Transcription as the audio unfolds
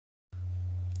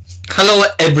Hello,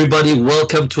 everybody.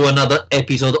 Welcome to another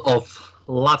episode of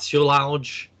Lazio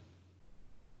Lounge,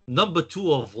 number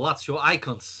two of Lazio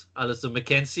Icons, Alistair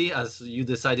Mackenzie, as you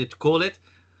decided to call it.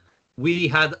 We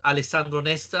had Alessandro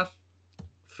Nesta,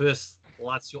 first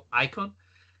Lazio icon,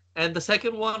 and the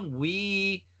second one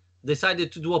we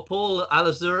decided to do a poll,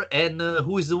 Alistair, and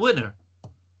who is the winner?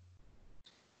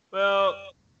 Well,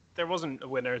 there wasn't a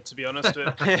winner, to be honest.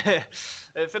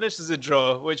 It finished as a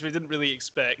draw, which we didn't really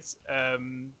expect,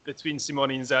 between Simone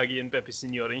Inzaghi and Beppe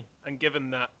Signori. And given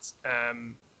that, I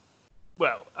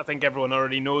think everyone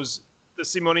already knows the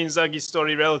Simone Inzaghi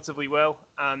story relatively well,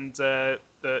 and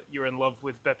that you're in love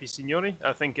with Beppe Signori.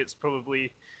 I think it's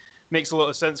probably makes a lot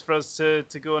of sense for us to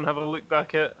go and have a look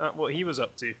back at what he was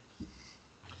up to.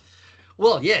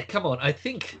 Well, yeah, come on. I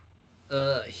think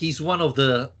he's one of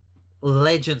the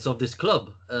legends of this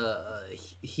club.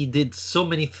 He did so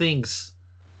many things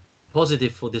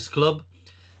positive for this club,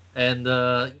 and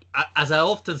as I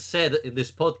often said in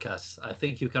this podcast, I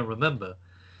think you can remember,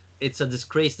 it's a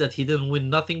disgrace that he didn't win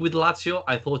nothing with Lazio.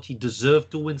 I thought he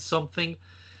deserved to win something,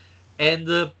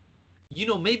 and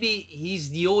maybe he's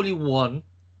the only one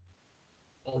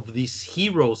of these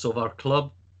heroes of our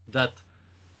club that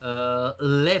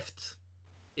left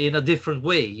in a different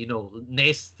way.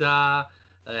 Nesta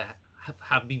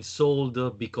have been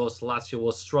sold because Lazio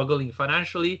was struggling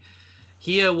financially.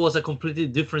 Here was a completely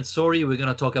different story. We're going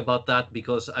to talk about that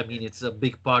because it's a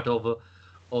big part of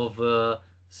Beppe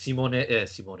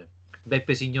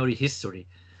Signori history.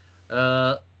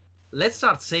 Let's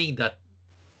start saying that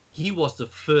he was the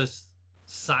first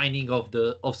signing of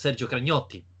Sergio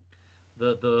Cragnotti.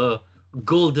 The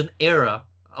golden era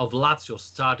of Lazio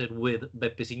started with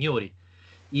Beppe Signori,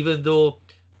 even though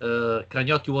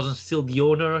Cragnotti wasn't still the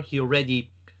owner. He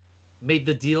already made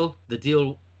the deal. The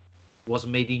deal was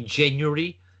made in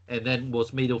January and then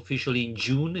was made officially in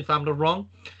June, if I'm not wrong.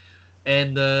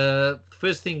 And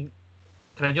first thing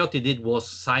Cragnotti did was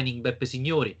signing Beppe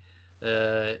Signori.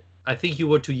 I think you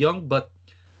were too young, but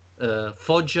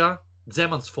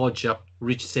Zeman's Foggia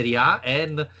reached Serie A,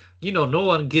 and no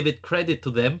one gave it credit to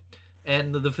them.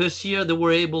 And the first year they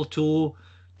were able to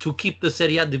keep the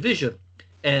Serie A division,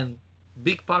 and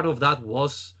big part of that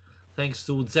was thanks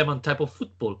to Zeman type of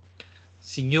football.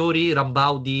 Signori,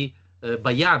 Rambaudi,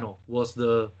 Baiano was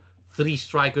the three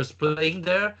strikers playing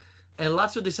there, and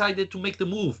Lazio decided to make the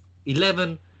move.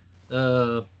 11,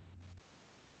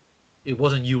 it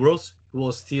wasn't euros, it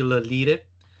was still lire,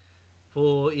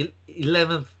 for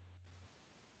 11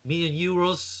 million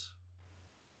euros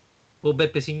for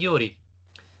Beppe Signori.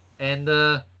 And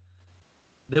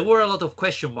there were a lot of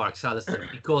question marks, Alistair,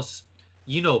 because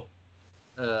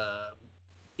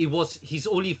it was his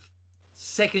only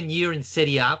second year in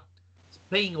Serie A,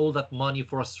 paying all that money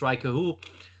for a striker who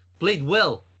played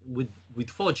well with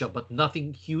Foggia, but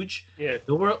nothing huge. Yeah.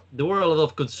 There were a lot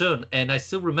of concern, and I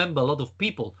still remember a lot of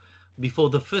people before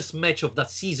the first match of that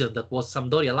season, that was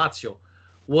Sampdoria Lazio,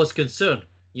 was concerned.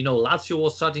 Lazio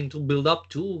was starting to build up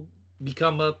to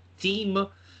become a team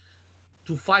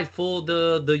to fight for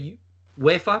the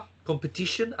UEFA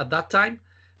competition at that time.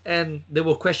 And there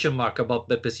were question marks about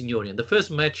Beppe Signori. And the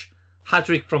first match,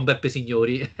 hat-trick from Beppe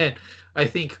Signori. And I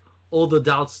think all the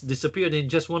doubts disappeared in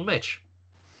just one match.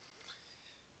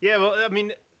 Yeah, well,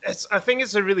 I think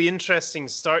it's a really interesting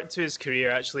start to his career,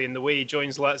 actually, in the way he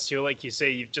joins Lazio. Like you say,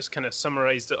 you've just kind of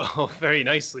summarized it all very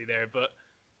nicely there. But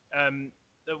when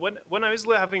I was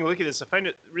having a look at this, I found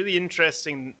it really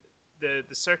interesting, the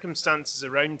circumstances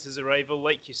around his arrival.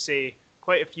 Like you say,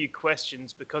 quite a few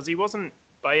questions, because he wasn't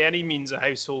by any means a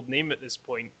household name at this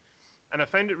point. And I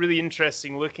found it really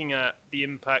interesting looking at the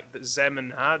impact that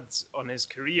Zeman had on his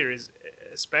career,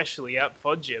 especially at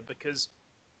Foggia, because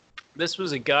this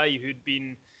was a guy who'd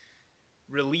been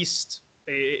released.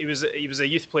 He was a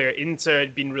youth player at Inter,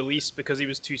 had been released because he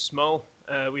was too small.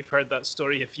 We've heard that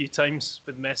story a few times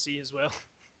with Messi as well.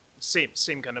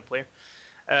 Same kind of player.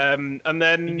 And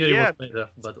then was better,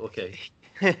 but okay.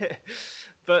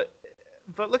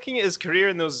 But looking at his career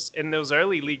in those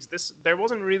early leagues, there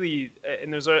wasn't really,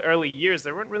 in those early years,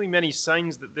 there weren't really many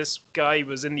signs that this guy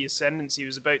was in the ascendancy. He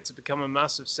was about to become a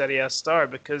massive Serie A star,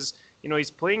 because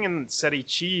he's playing in Serie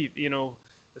C,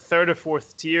 the third or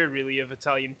fourth tier really of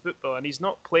Italian football, and he's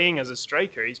not playing as a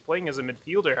striker. He's playing as a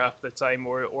midfielder half the time,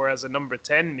 or as a number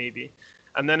 10 maybe.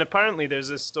 And then apparently there's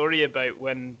a story about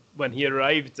when he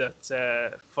arrived at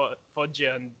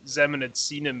Foggia, and Zeman had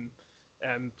seen him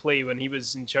play when he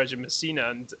was in charge of Messina,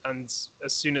 and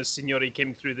as soon as Signori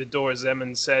came through the door,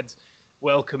 Zeman said,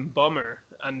 "Welcome, bummer,"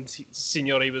 and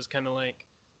Signori was kind of like,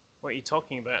 "What are you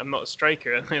talking about? I'm not a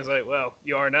striker." And I was like, "Well,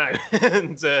 you are now."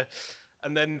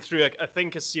 And then through, I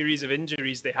think, a series of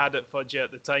injuries they had at Foggia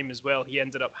at the time as well, he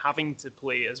ended up having to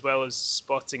play, as well as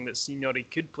spotting that Signori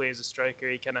could play as a striker.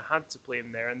 He kind of had to play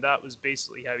him there, and that was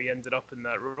basically how he ended up in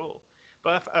that role.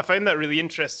 But I found that really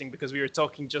interesting because we were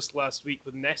talking just last week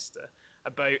with Nesta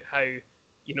about how,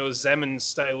 you know, Zeman's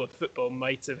style of football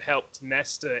might have helped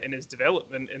Nesta in his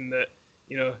development, in that,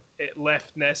 you know, it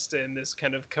left Nesta in this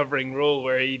kind of covering role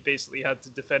where he basically had to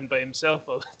defend by himself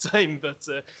all the time. But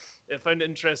I found it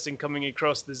interesting coming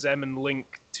across the Zeman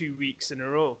link 2 weeks in a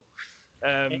row.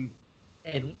 And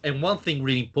one thing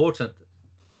really important,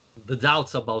 the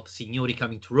doubts about Signori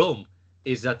coming to Rome,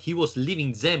 is that he was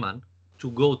leaving Zeman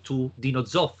to go to Dino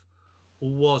Zoff,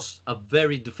 who was a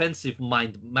very defensive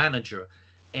mind manager.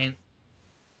 And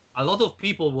a lot of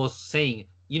people was saying,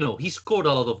 you know, he scored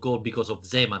a lot of goals because of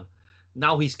Zeman.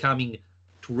 Now he's coming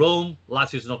to Rome.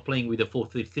 Lazio is not playing with a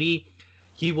 4-3-3.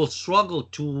 He will struggle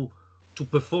to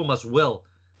perform as well,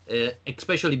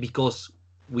 especially because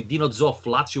with Dino Zoff,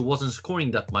 Lazio wasn't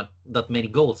scoring that many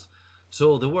goals.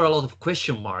 So there were a lot of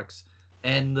question marks,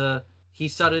 and he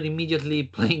started immediately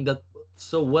playing that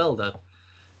so well that,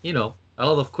 you know, a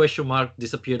lot of question marks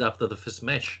disappeared after the first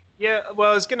match. Yeah,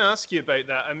 well, I was going to ask you about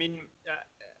that. I mean,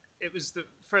 it was the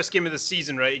first game of the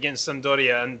season, right, against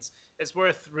Sampdoria, and it's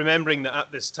worth remembering that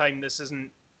at this time, this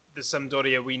isn't the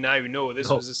Sampdoria we now know. This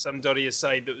was a Sampdoria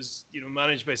side that was, you know,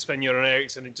 managed by Sven Goran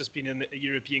Eriksson, had just been in a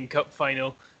European Cup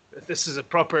final. This is a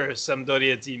proper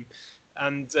Sampdoria team.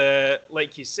 And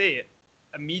like you say,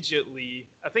 immediately,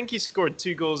 I think he scored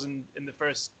 2 goals in the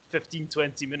first 15,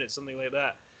 20 minutes, something like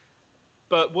that.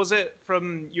 But was it,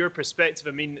 from your perspective,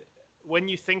 I mean, when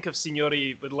you think of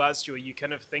Signori with Lazio, you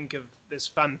kind of think of this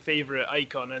fan favourite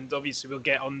icon, and obviously we'll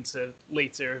get on to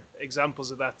later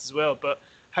examples of that as well. But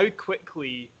how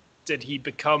quickly did he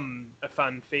become a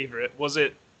fan favourite? Was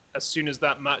it as soon as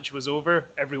that match was over,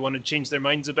 everyone had changed their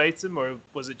minds about him, or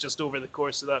was it just over the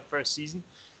course of that first season?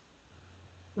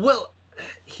 Well,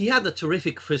 he had a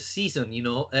terrific first season, you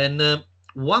know, and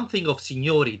one thing of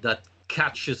Signori that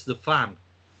catches the fan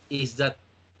is that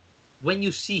when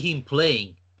you see him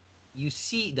playing, you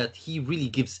see that he really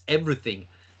gives everything,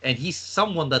 and he's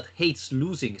someone that hates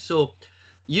losing. So,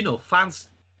 you know, fans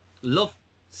love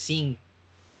seeing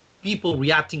people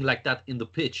reacting like that in the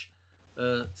pitch,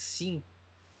 seeing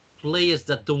players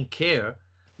that don't care,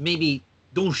 maybe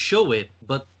don't show it,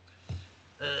 but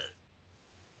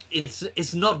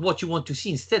it's not what you want to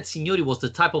see. Instead, Signori was the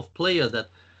type of player that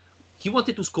he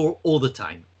wanted to score all the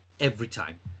time, every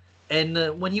time.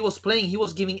 And when he was playing, he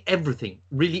was giving everything,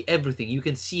 really everything. You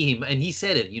can see him, and he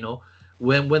said it, you know,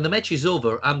 when the match is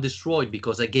over, I'm destroyed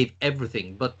because I gave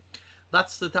everything. But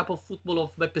that's the type of football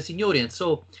of Beppe Signori, and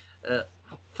so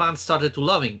fans started to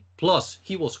love him. Plus,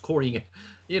 he was scoring,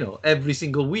 you know, every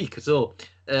single week. So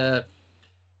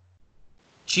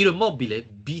Ciro Immobile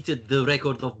beat the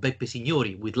record of Beppe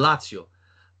Signori with Lazio.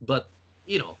 But,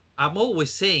 you know, I'm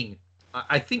always saying,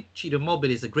 I think Ciro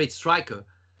Immobile is a great striker,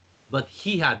 but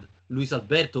he had Luis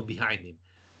Alberto behind him,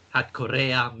 had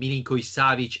Correa, Milinkovic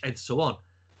Savic, and so on.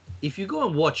 If you go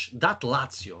and watch that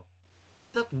Lazio,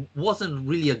 that wasn't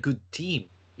really a good team.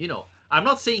 You know, I'm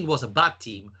not saying it was a bad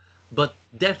team, but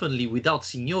definitely without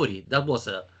Signori, that was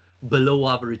a below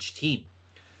average team.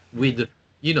 With,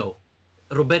 you know,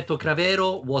 Roberto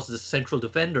Cravero was the central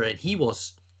defender, and he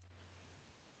was,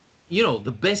 you know,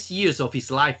 the best years of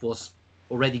his life was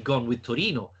already gone with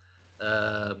Torino.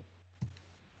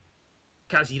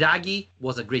 Casiraghi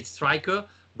was a great striker,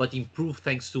 but improved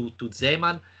thanks to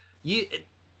Zeman.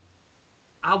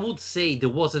 I would say there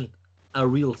wasn't a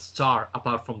real star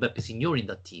apart from Beppe Signori in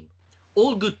that team.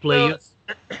 All good players.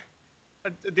 Well,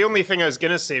 the only thing I was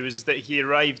going to say was that he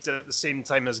arrived at the same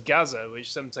time as Gaza,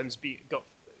 which sometimes got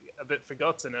a bit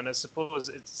forgotten. And I suppose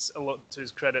it's a lot to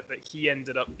his credit that he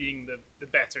ended up being the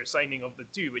better signing of the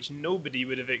two, which nobody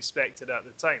would have expected at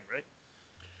the time, right?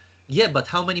 Yeah, but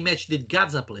how many matches did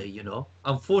Gaza play, you know?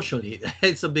 Unfortunately,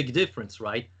 it's a big difference,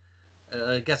 right?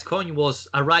 Gascoigne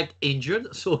arrived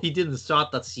injured, so he didn't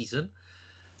start that season.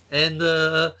 And,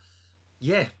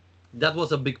 yeah, that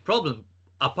was a big problem.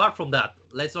 Apart from that,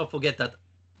 let's not forget that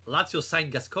Lazio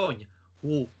signed Gascoigne,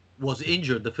 who was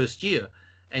injured the first year.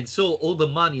 And so all the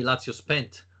money Lazio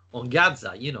spent on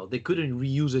Gaza, you know, they couldn't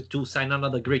reuse it to sign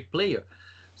another great player.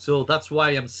 So that's why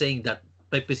I'm saying that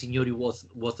Beppe Signori was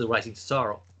the rising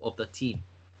star of the team.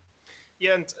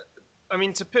 Yeah, and I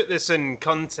mean, to put this in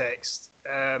context,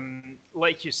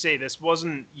 like you say, this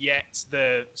wasn't yet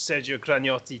the Sergio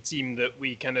Cragnotti team that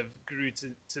we kind of grew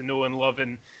to know and love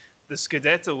in the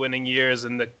Scudetto winning years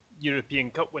and the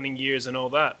European Cup winning years and all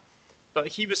that. But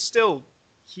he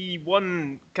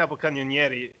won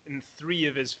Capocannoniere in 3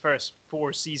 of his first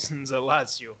 4 seasons at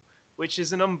Lazio. which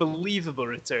is an unbelievable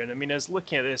return. I mean, I was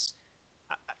looking at this,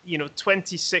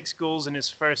 26 goals in his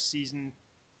first season,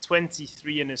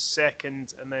 23 in his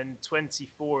second, and then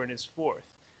 24 in his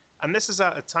fourth. And this is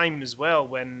at a time as well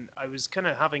when I was kind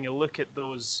of having a look at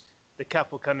the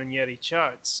Capocannonieri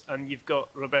charts, and you've got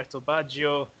Roberto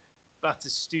Baggio,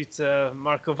 Batistuta,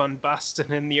 Marco van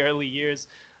Basten in the early years,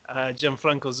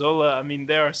 Gianfranco Zola. I mean,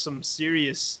 there are some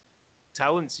serious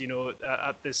talents,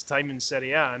 at this time in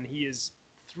Serie A, and he is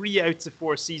 3 out of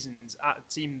 4 seasons at a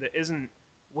team that isn't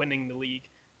winning the league,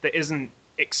 that isn't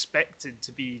expected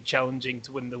to be challenging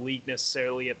to win the league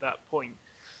necessarily at that point.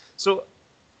 So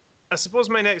I suppose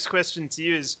my next question to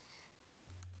you is,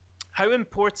 how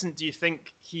important do you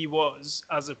think he was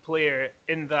as a player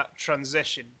in that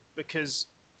transition? Because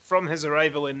from his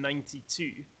arrival in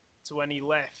 92 to when he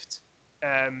left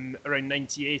around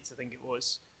 98, I think it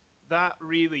was, that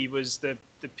really was the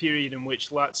period in which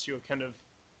Lazio kind of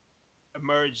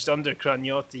emerged under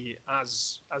Cragnotti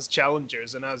as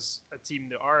challengers and as a team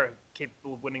that are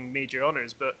capable of winning major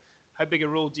honours. But how big a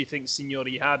role do you think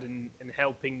Signori had in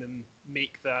helping them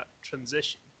make that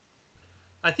transition?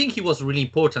 I think he was really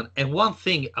important. And one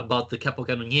thing about the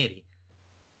Capocannonieri,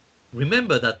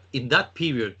 remember that in that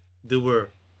period, there were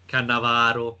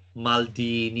Cannavaro,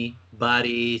 Maldini,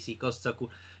 Baresi, Costa.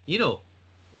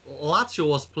 Lazio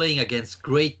was playing against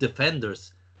great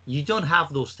defenders. You don't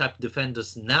have those type of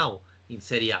defenders now in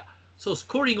Serie A. So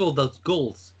scoring all those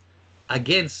goals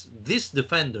against these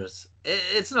defenders,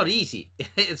 it's not easy.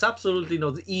 It's absolutely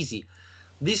not easy.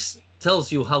 This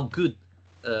tells you how good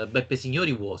Beppe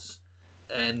Signori was.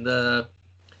 And, I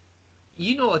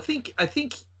think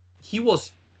he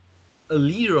was a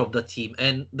leader of the team.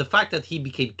 And the fact that he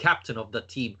became captain of the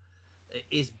team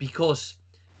is because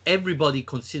everybody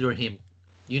considered him,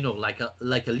 like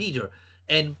a leader.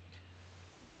 And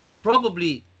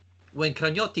probably when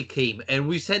Cragnotti came, and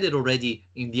we said it already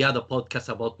in the other podcast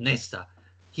about Nesta,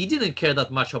 he didn't care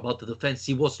that much about the defense.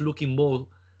 He was looking more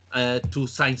to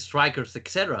sign strikers,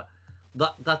 etc.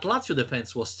 That Lazio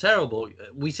defense was terrible.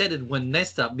 We said it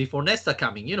before Nesta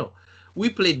coming. We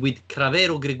played with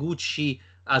Cravero, Gregucci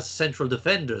as central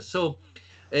defenders. So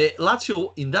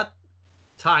Lazio in that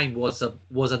time was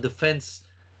a defense,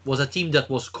 was a team that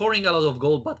was scoring a lot of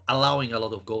goals but allowing a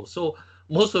lot of goals. So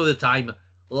most of the time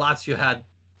Lazio had,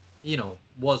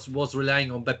 was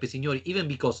relying on Beppe Signori, even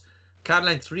because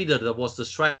Karl-Heinz Rieder, that was the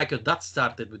striker that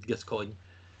started with Gascoigne,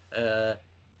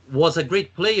 was a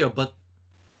great player, but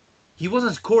he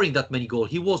wasn't scoring that many goals.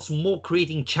 He was more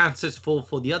creating chances for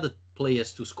the other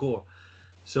players to score.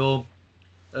 So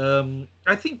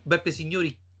I think Beppe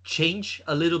Signori changed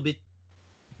a little bit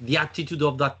the attitude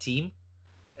of that team.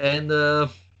 And I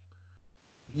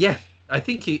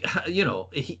think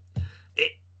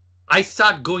I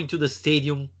start going to the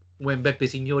stadium when Beppe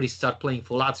Signori start playing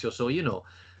for Lazio. So,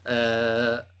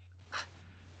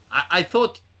 I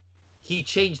thought he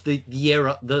changed the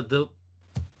era, the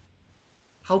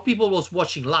how people was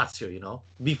watching Lazio,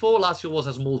 Before Lazio was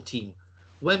a small team.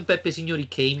 When Beppe Signori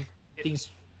came,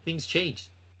 things changed.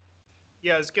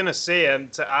 Yeah, I was going to say,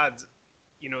 to add,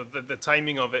 the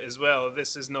timing of it as well.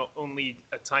 This is not only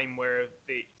a time where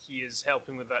he is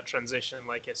helping with that transition,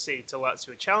 like I say, to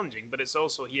Lazio challenging, but it's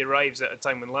also he arrives at a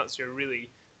time when Lazio are really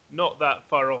not that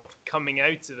far off coming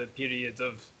out of a period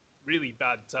of really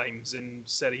bad times in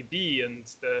Serie B and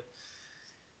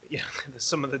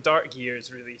some of the dark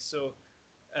years, really. So,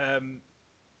 I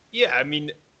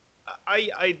mean,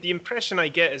 I the impression I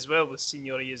get as well with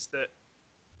Signori is that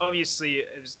obviously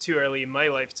it was too early in my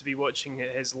life to be watching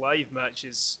his live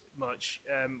matches much.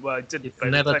 Well, I did. It's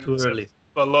never too early.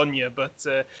 Bologna, but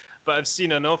I've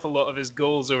seen an awful lot of his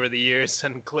goals over the years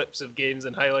and clips of games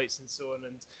and highlights and so on.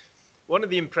 And one of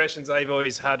the impressions I've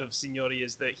always had of Signori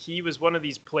is that he was one of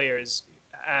these players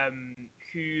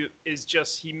who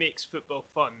is he makes football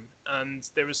fun. And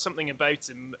there was something about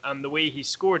him and the way he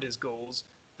scored his goals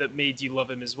that made you love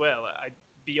him as well.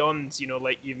 Beyond,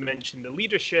 like you mentioned, the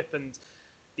leadership and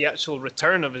the actual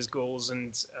return of his goals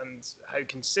and how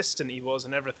consistent he was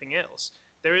and everything else.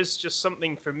 There is just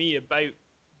something for me about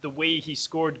the way he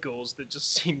scored goals that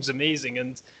just seems amazing.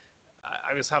 And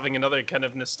I was having another kind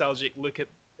of nostalgic look at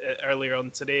earlier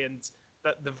on today, and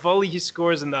that the volley he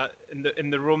scores in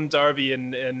the Rome derby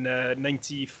in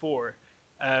 '94.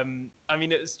 I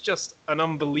mean, it's just an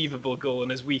unbelievable goal on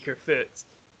his weaker foot.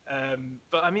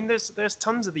 But I mean, there's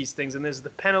tons of these things, and there's the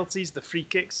penalties, the free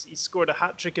kicks. He scored a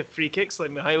hat trick of free kicks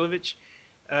like Mihailovic,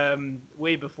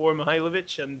 way before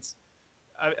Mihailovic, and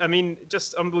I mean,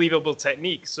 just unbelievable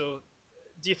technique. So,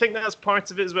 do you think that's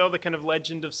part of it as well? The kind of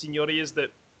legend of Signori is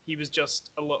that he was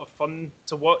just a lot of fun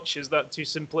to watch. Is that too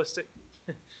simplistic?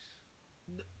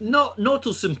 not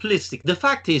too simplistic. The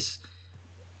fact is,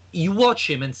 you watch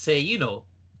him and say,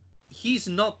 he's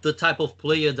not the type of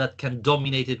player that can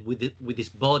dominate it with his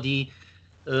body.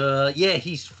 Yeah,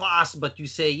 he's fast, but you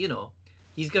say,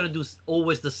 he's gonna do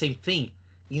always the same thing.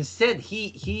 Instead,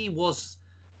 he was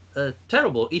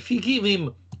terrible. If you give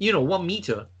him, 1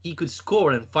 meter, he could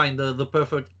score and find the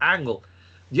perfect angle.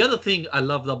 The other thing I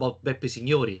loved about Beppe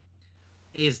Signori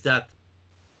is that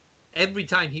every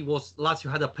time Lazio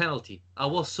had a penalty, I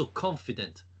was so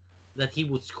confident that he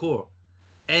would score.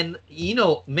 And,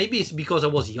 maybe it's because I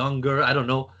was younger, I don't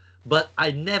know, but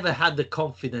I never had that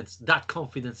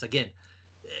confidence again.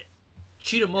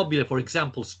 Ciro Immobile, for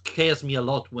example, scares me a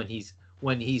lot when he's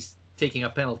taking a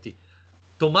penalty.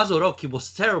 Tommaso Rocchi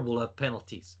was terrible at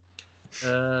penalties.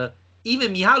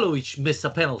 Even Mihalovic missed a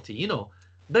penalty,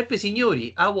 Beppe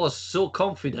Signori, I was so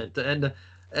confident, and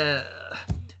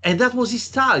that was his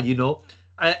style,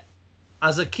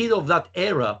 as a kid of that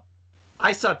era,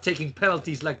 I started taking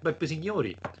penalties like Beppe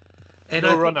Signori. And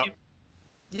no run up.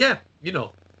 Yeah,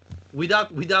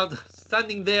 without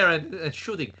standing there and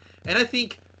shooting. And I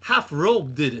think half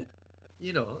Rome did it,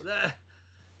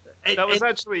 That was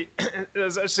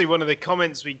actually one of the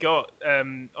comments we got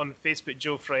on Facebook.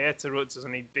 Joe Fraietta wrote to us,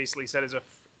 and he basically said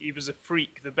he was a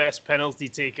freak, the best penalty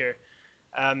taker,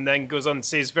 and then goes on to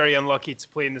say he's very unlucky to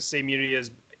play in the same era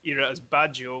as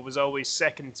Baggio, was always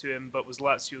second to him, but was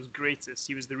Lazio's greatest.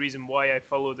 He was the reason why I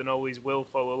followed and always will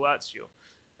follow Lazio.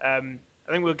 I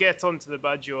think we'll get onto the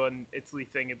Baggio and Italy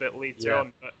thing a bit later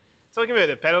on. But talking about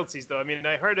the penalties, though, I mean,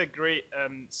 I heard a great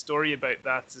story about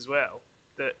that as well,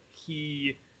 that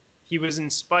he was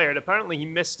inspired. Apparently, he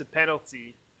missed a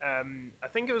penalty. I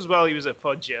think it was while he was at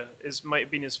Foggia. It might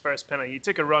have been his first penalty. He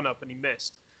took a run-up and he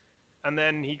missed. And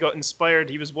then he got inspired.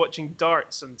 He was watching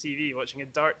darts on TV, watching a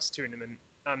darts tournament,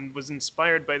 and was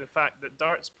inspired by the fact that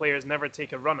darts players never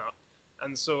take a run-up.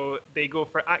 And so they go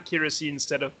for accuracy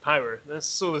instead of power. That's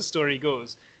so the story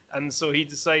goes. And so he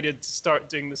decided to start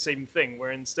doing the same thing,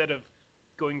 where instead of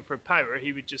going for power,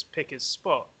 he would just pick his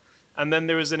spot. And then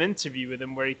there was an interview with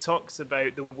him where he talks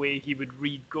about the way he would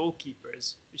read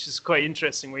goalkeepers, which is quite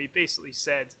interesting, where he basically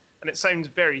said, and it sounds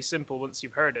very simple once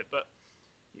you've heard it, but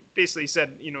he basically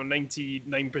said,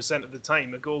 99% of the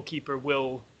time, a goalkeeper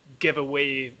will give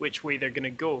away which way they're going to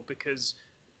go because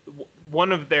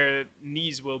one of their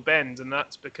knees will bend, and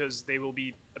that's because they will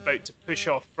be about to push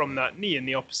off from that knee in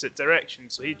the opposite direction.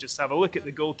 So he'd just have a look at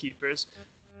the goalkeepers,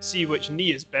 see which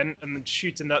knee is bent, and then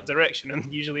shoot in that direction,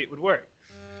 and usually it would work.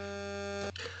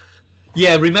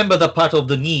 Yeah, I remember that part of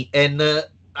the knee. And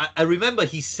I remember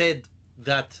he said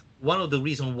that one of the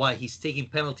reasons why he's taking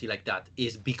penalty like that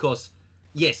is because,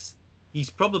 yes, he's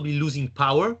probably losing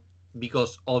power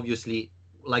because obviously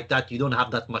like that you don't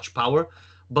have that much power.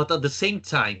 But at the same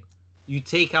time, you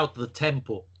take out the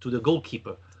tempo to the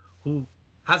goalkeeper who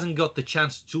hasn't got the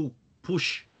chance to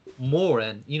push more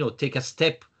and, take a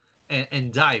step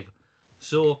and dive.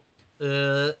 So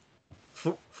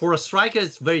for a striker,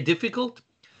 it's very difficult.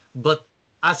 But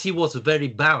as he was very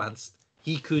balanced,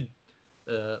 he could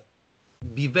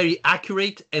be very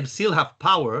accurate and still have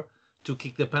power to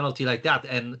kick the penalty like that.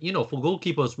 And, for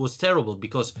goalkeepers was terrible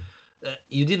because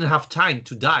you didn't have time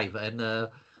to dive. And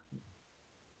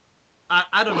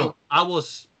I don't know. I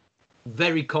was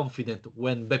very confident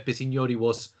when Beppe Signori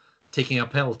was taking a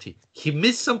penalty. He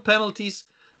missed some penalties,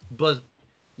 but,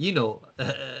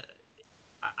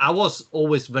 I was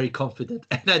always very confident.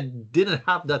 And I didn't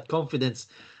have that confidence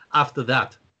after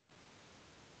that.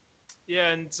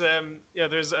 Yeah, and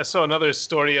I saw another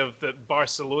story of that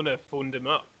Barcelona phoned him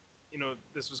up.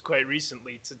 This was quite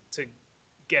recently to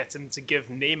get him to give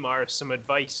Neymar some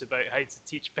advice about how to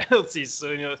teach penalties.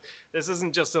 So this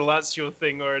isn't just a Lazio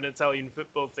thing or an Italian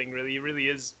football thing. Really, it really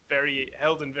is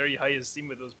held in very high esteem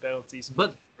with those penalties.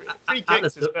 But free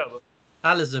kicks as well.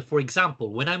 Alistair, for example,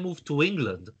 when I moved to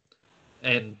England,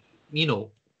 and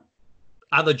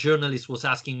other journalists was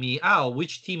asking me,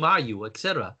 which team are you,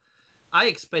 etc. I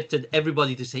expected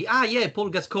everybody to say, yeah, Paul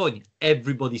Gascoigne.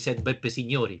 Everybody said Beppe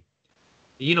Signori.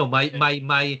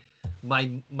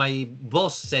 My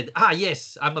boss said,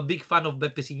 yes, I'm a big fan of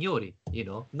Beppe Signori.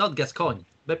 Not Gascoigne,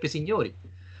 Beppe Signori,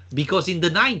 because in the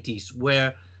 90s,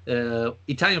 where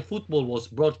Italian football was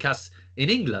broadcast in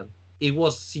England, it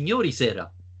was Signori's era,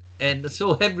 and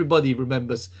so everybody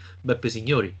remembers Beppe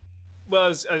Signori.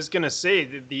 Well, I was going to say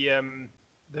the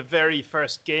very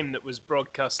first game that was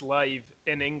broadcast live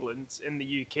in England, in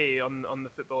the UK, on the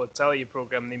Football Italia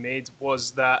program they made,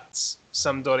 was that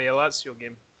Sampdoria-Lazio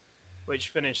game, which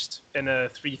finished in a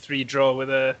 3-3 draw with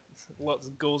lots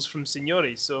of goals from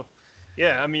Signori. So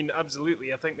Yeah, I mean,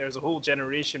 absolutely. I think there's a whole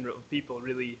generation of people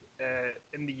really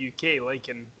in the UK, like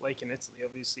in Italy,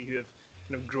 obviously, who have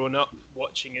kind of grown up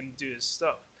watching him do his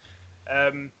stuff.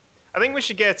 I think we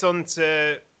should get on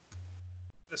to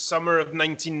the summer of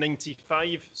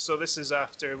 1995. So this is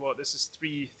after what? This is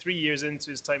three years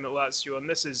into his time at Lazio, and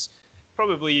this is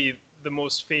probably the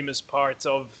most famous part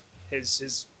of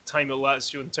his time at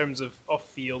Lazio in terms of off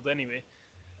field, anyway.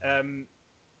 Um,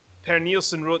 Per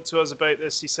Nielsen wrote to us about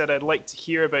this. He said, "I'd like to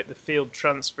hear about the failed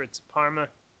transfer to Parma.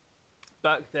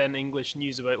 Back then, English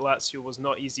news about Lazio was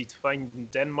not easy to find in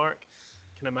Denmark.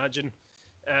 Can imagine.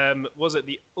 Was it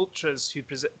the ultras who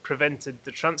prevented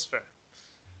the transfer?"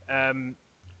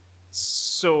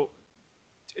 So,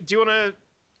 do you want to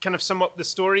kind of sum up the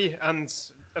story and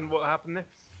what happened there?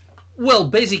 Well,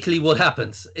 basically, what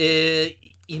happens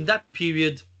in that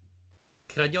period,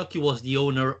 Cragnotti was the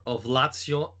owner of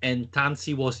Lazio and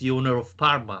Tanzi was the owner of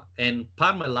Parma. And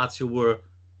Parma and Lazio were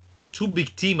two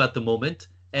big teams at the moment,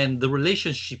 and the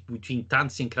relationship between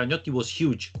Tanzi and Cragnotti was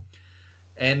huge.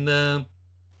 And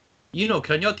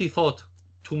Cragnotti thought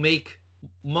to make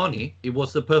money, it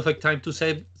was the perfect time to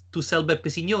sell Beppe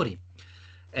Signori.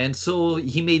 And so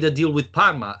he made a deal with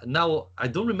Parma. Now, I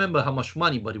don't remember how much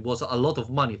money, but it was a lot of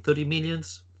money, 30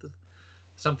 millions,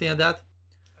 something like that.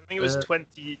 I think it was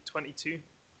 2022.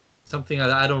 Something like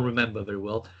that. I don't remember very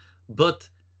well. But,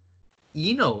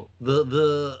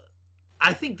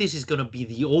 I think this is going to be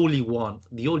the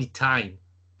only time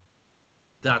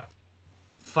that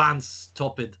fans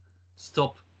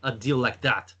stop a deal like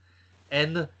that.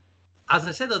 And as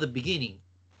I said at the beginning,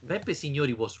 Beppe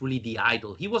Signori was really the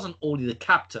idol. He wasn't only the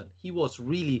captain. He was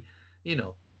really,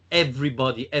 every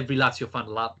Lazio fan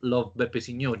loved Beppe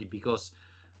Signori because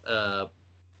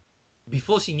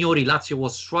before Signori, Lazio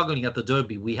was struggling at the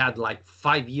derby. We had like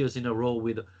 5 years in a row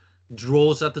with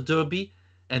draws at the derby.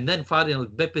 And then finally,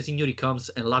 Beppe Signori comes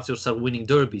and Lazio start winning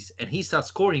derbies. And he starts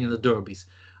scoring in the derbies.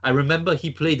 I remember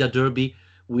he played a derby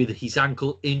with his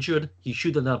ankle injured. He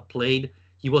shouldn't have played.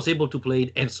 He was able to play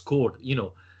it and scored.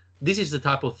 This is the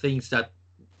type of things that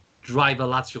drive a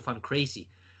Lazio fan crazy.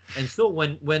 And so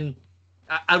when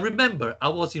I remember I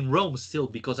was in Rome still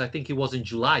because I think it was in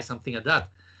July, something like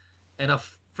that. And a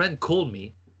friend called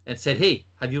me and said, "Hey,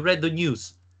 have you read the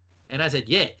news?" And I said,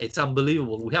 "Yeah, it's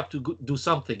unbelievable. We have to do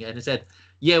something." And he said,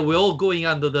 "Yeah, we're all going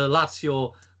under the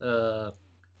Lazio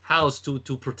house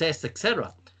to protest,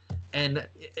 etc." And,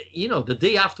 the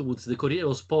day afterwards, the Corriere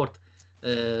dello Sport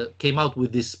came out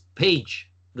with this page,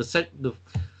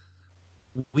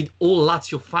 with all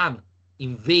Lazio fans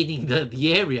invading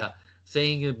the area,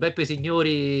 saying Beppe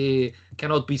Signori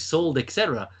cannot be sold,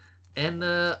 etc. And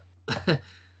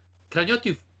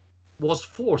Cragnotti was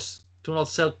forced to not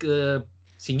sell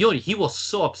Signori. He was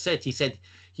so upset. He said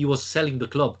he was selling the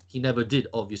club. He never did,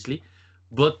 obviously.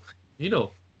 But,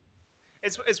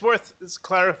 It's worth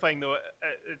clarifying, though.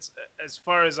 It's as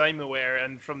far as I'm aware,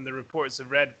 and from the reports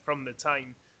I've read from the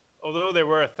time, although there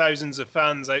were thousands of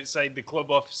fans outside the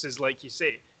club offices, like you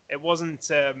say, it wasn't.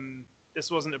 This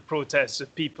wasn't a protest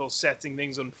of people setting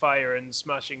things on fire and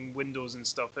smashing windows and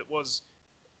stuff. It was,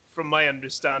 from my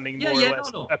understanding, more or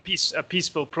less a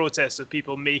peaceful protest of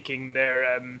people making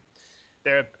their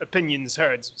opinions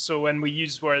heard. So when we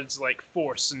use words like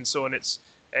force and so on,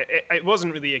 it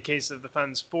wasn't really a case of the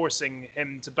fans forcing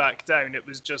him to back down. It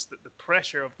was just that the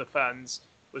pressure of the fans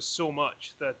was so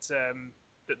much that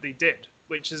that they did,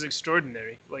 which is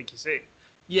extraordinary, like you say.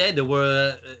 Yeah,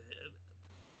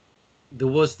 there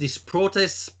was this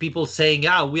protest, people saying,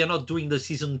 we are not doing the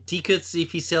season tickets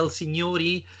if he sells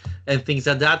Signori and things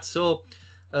like that. So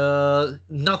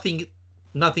nothing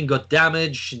got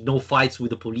damaged, no fights with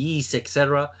the police,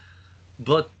 etc.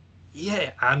 But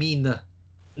yeah, I mean,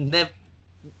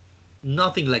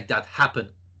 nothing like that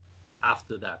happened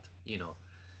after that,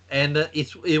 And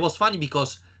it was funny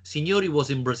because Signori was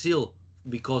in Brazil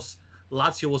because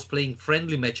Lazio was playing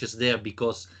friendly matches there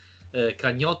because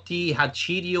Cragnotti had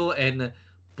Cirio and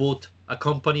bought a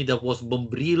company that was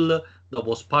Bombril, that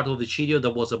was part of the Cirio, that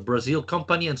was a Brazil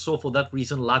company. And so for that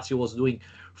reason, Lazio was doing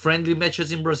friendly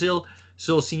matches in Brazil.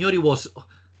 So Signori was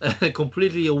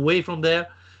completely away from there.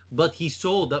 But he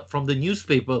saw that from the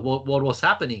newspaper what was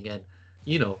happening. And,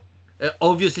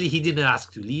 obviously he didn't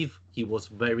ask to leave. He was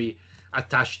very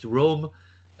attached to Rome.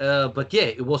 But yeah,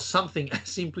 it was something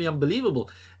simply unbelievable.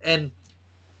 And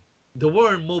there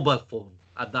weren't mobile phones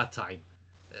at that time.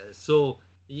 So,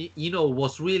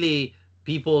 was really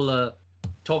people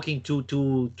talking to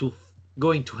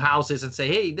going to houses and say,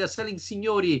 "Hey, they're selling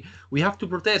Signori. We have to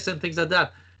protest," and things like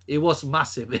that. It was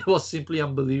massive. It was simply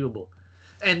unbelievable.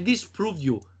 And this proved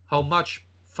you how much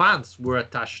fans were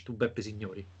attached to Beppe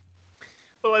Signori.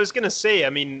 Well, I was going to say, I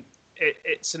mean,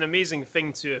 it's an amazing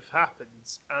thing to have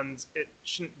happened, and it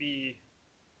shouldn't be.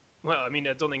 Well, I mean,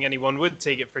 I don't think anyone would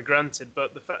take it for granted,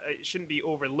 but it shouldn't be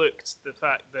overlooked, the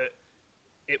fact that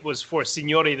it was for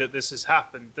Signori that this has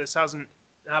happened. This hasn't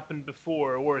happened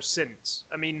before or since.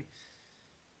 I mean,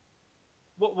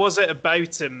 what was it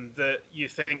about him that you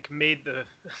think made the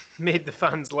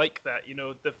fans like that? You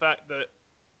know, the fact that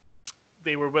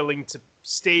they were willing to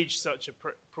stage such a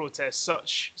protest,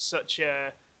 such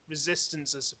a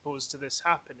resistance, I suppose, to this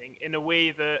happening in a way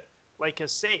that, like I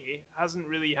say, hasn't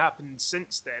really happened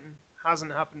since then.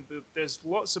 Hasn't happened. There's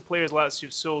lots of players Lazio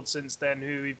have sold since then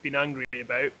who we've been angry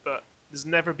about, but there's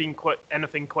never been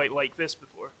anything quite like this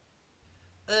before.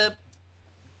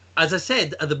 As I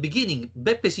said at the beginning,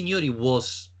 Beppe Signori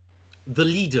was the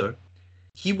leader.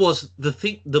 He was the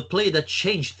player that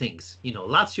changed things. You know,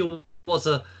 Lazio was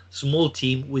a small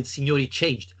team with Signori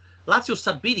changed. Lazio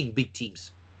started beating big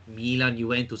teams, Milan,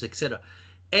 Juventus, etc.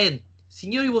 And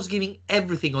Signori was giving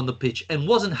everything on the pitch and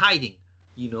wasn't hiding.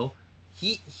 You know,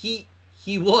 he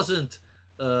wasn't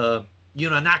an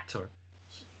actor.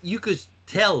 You could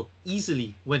tell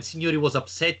easily when Signori was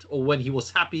upset or when he was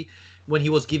happy, when he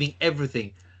was giving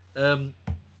everything. For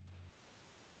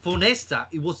Nesta,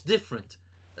 it was different.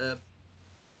 On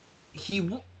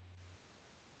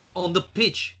the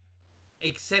pitch,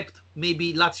 except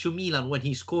maybe Lazio Milan when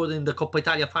he scored in the Coppa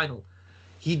Italia final,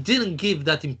 he didn't give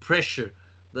that impression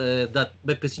that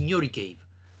Beppe Signori gave.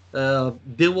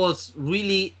 There was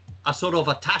really a sort of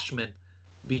attachment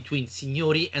between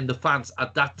Signori and the fans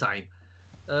at that time.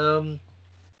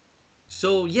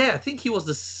 So yeah, I think he was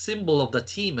the symbol of the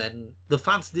team, and the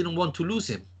fans didn't want to lose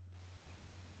him.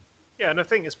 Yeah, and I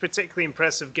think it's particularly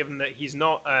impressive given that he's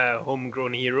not a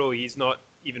homegrown hero. He's not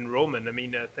even Roman. I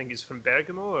mean, I think he's from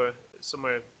Bergamo or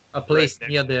somewhere. A place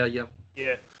near there, yeah.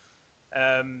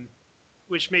 Yeah.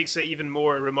 Which makes it even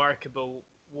more remarkable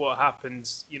what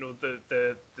happens, you know,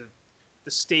 the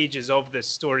stages of this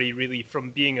story, really,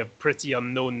 from being a pretty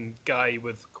unknown guy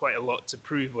with quite a lot to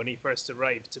prove when he first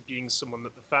arrived to being someone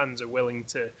that the fans are willing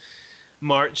to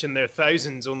march in their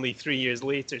thousands only 3 years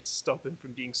later to stop him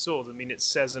from being sold. I mean, it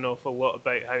says an awful lot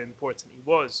about how important he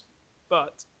was.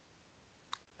 But,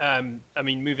 I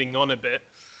mean, moving on a bit,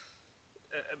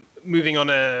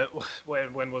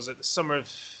 when was it? The summer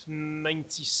of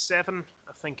 97,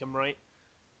 I think I'm right.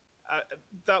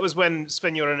 That was when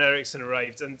Sven Goran Eriksson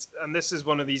arrived, and this is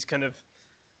one of these kind of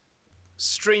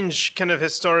strange kind of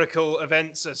historical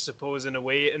events, I suppose, in a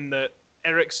way, in that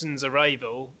Eriksson's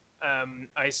arrival,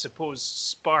 I suppose,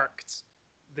 sparked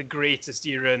the greatest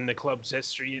era in the club's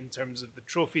history in terms of the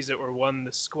trophies that were won,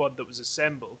 the squad that was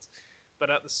assembled. But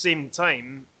at the same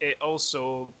time, it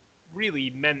also really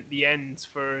meant the end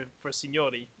for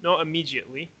Signori. Not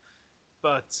immediately,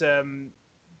 but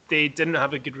they didn't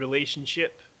have a good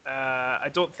relationship.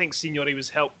 I don't think Signori was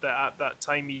helped that at that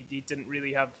time. He didn't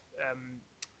really have.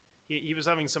 He was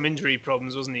having some injury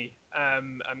problems, wasn't he?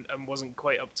 And wasn't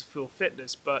quite up to full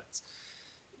fitness. But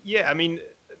yeah, I mean,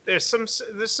 there's some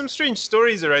strange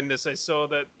stories around this. I saw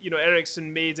that, you know,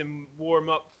 Eriksson made him warm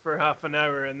up for half an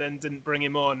hour and then didn't bring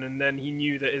him on, and then he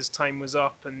knew that his time was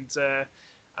up, and the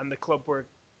club were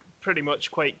pretty much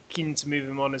quite keen to move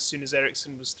him on as soon as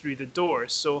Eriksson was through the door.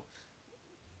 So,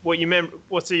 what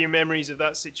are your memories of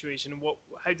that situation, and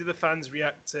how did the fans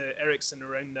react to Eriksson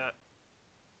around that?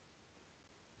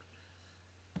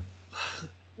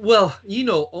 Well, you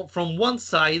know, from one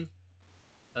side,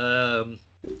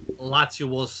 Lazio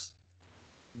was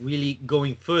really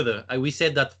going further. We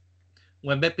said that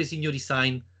when Beppe Signori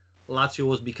signed, Lazio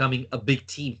was becoming a big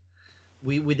team.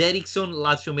 With Eriksson,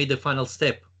 Lazio made the final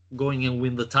step, going and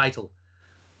win the title.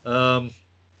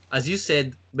 As you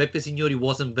said, Beppe Signori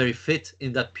wasn't very fit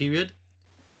in that period.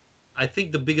 I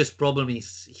think the biggest problem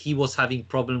is he was having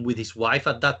problem with his wife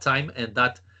at that time, and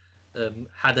that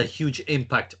had a huge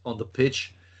impact on the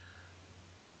pitch.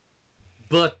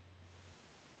 But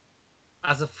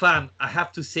as a fan, I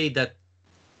have to say that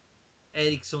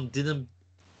Eriksson didn't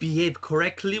behave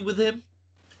correctly with him.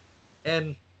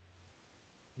 And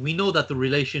we know that the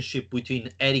relationship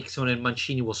between Eriksson and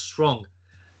Mancini was strong.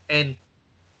 And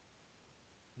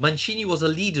Mancini was a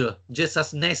leader, just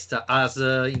as Nesta, as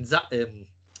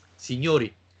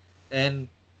Signori. And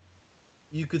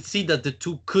you could see that the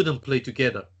two couldn't play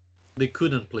together. They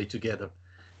couldn't play together.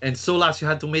 And so Lazio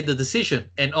had to make the decision.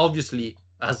 And obviously,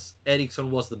 as Eriksson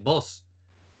was the boss,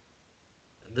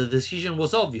 the decision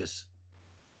was obvious.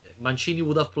 Mancini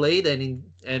would have played,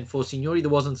 and for Signori there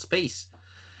wasn't space.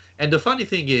 And the funny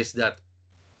thing is that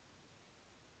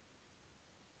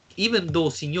even though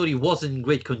Signori wasn't in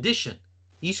great condition,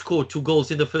 he scored 2 goals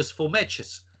in the first 4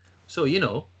 matches. So, you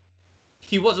know,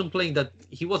 he wasn't playing that.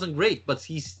 He wasn't great, but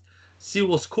he still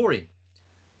was scoring.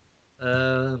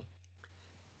 Uh,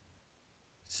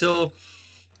 so,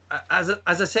 as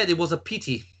I said, it was a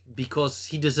pity because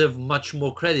he deserved much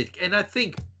more credit. And I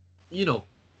think, you know,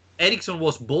 Eriksson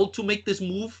was bold to make this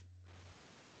move,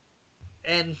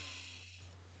 and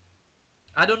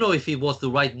I don't know if it was the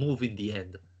right move in the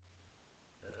end.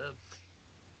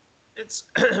 It's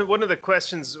one of the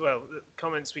questions, well, the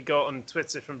comments we got on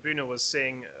Twitter from Bruno was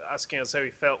saying, asking us how he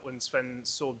felt when Sven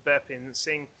sold Beppe, and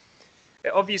saying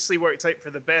it obviously worked out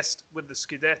for the best with the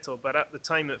Scudetto, but at the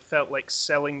time it felt like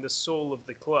selling the soul of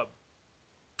the club.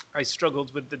 I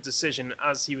struggled with the decision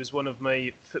as he was one of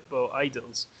my football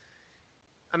idols.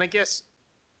 And I guess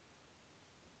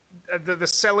the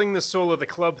selling the soul of the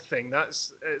club thing,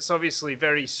 it's obviously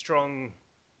very strong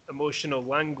emotional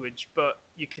language, but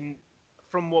you can,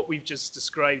 from what we've just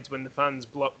described, when the fans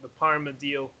blocked the Parma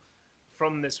deal,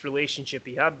 from this relationship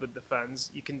he had with the fans,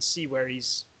 you can see where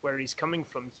he's coming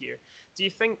from here. Do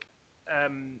you think? I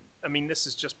mean, this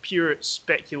is just pure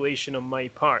speculation on my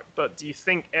part, but do you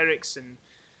think Eriksson,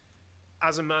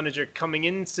 as a manager coming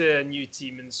into a new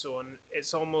team and so on,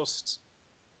 it's almost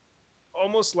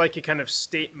like a kind of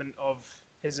statement of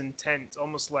his intent,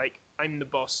 almost like, I'm the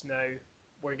boss now,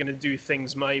 we're going to do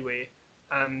things my way,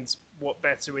 and what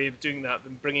better way of doing that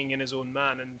than bringing in his own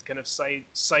man and kind of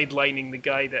sidelining the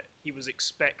guy that he was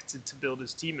expected to build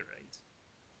his team around?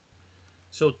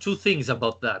 So two things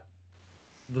about that.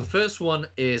 The first one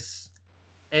is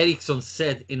Eriksson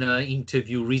said in an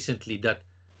interview recently that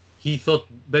he thought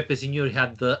Beppe Signori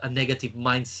had a negative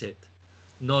mindset,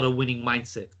 not a winning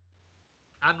mindset.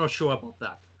 I'm not sure about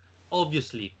that.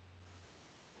 Obviously,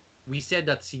 we said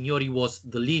that Signori was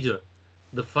the leader.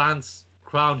 The fans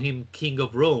crowned him king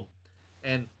of Rome.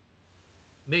 And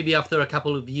maybe after a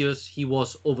couple of years, he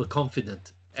was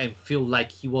overconfident and feel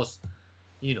like he was,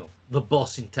 the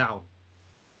boss in town.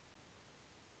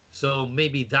 So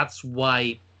maybe that's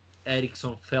why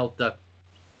Eriksson felt that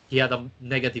he had a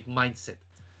negative mindset.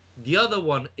 The other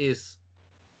one is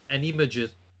an image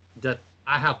that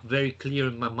I have very clear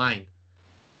in my mind.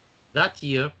 That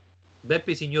year,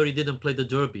 Beppe Signori didn't play the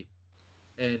derby.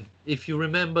 And if you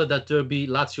remember that derby,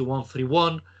 Lazio won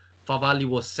 3-1. Favalli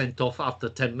was sent off after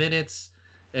 10 minutes.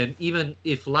 And even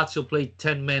if Lazio played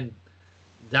 10 men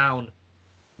down,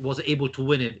 was able to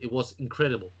win it, it was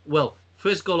incredible. Well,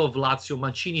 first goal of Lazio,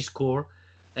 Mancini score.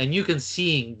 And you can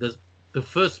see the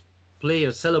first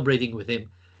player celebrating with him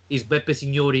is Beppe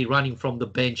Signori running from the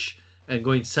bench and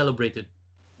going celebrated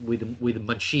with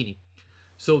Mancini.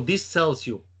 So this tells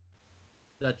you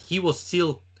that he was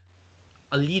still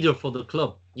a leader for the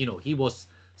club. He was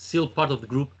still part of the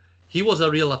group. He was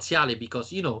a real Laziale because,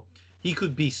 he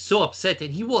could be so upset,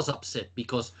 and he was upset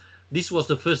because this was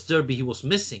the first derby he was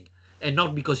missing, and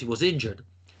not because he was injured.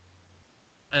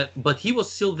 But he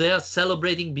was still there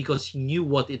celebrating because he knew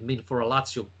what it meant for a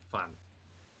Lazio fan.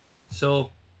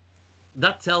 So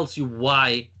that tells you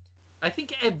why I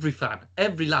think every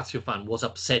Lazio fan was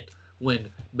upset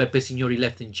when Beppe Signori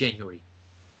left in January.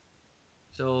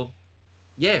 So,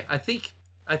 yeah, I think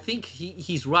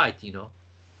he's right.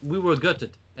 We were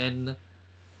gutted, and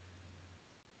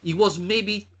it was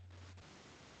maybe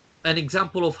an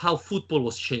example of how football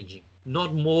was changing.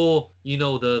 Not more,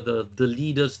 the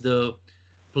leaders, the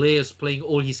players playing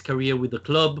all his career with the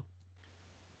club.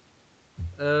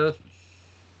 I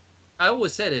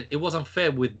always said it was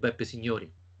unfair with Beppe Signori.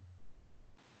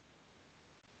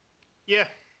 Yeah,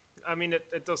 I mean,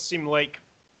 it does seem like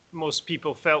most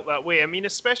people felt that way. I mean,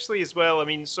 especially as well. I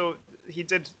mean, so he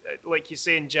did, like you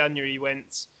say, in January, he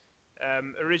went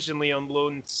originally on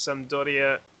loan to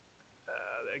Sampdoria.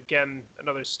 Again,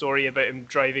 another story about him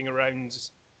driving around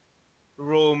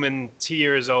Rome in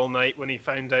tears all night when he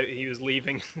found out he was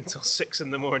leaving until 6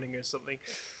 a.m. or something.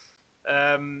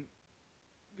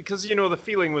 Because, the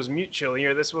feeling was mutual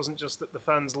here. This wasn't just that the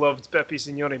fans loved Beppe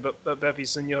Signori, but that Beppe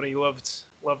Signori loved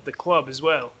the club as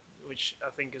well, which I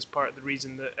think is part of the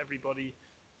reason that everybody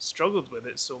struggled with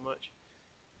it so much.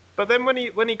 But then when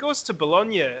he goes to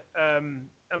Bologna, I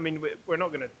mean, we're not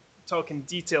going to talk in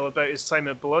detail about his time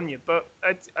at Bologna, but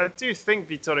I do think,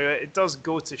 Vittorio, it does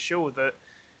go to show that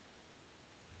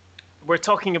we're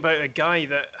talking about a guy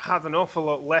that had an awful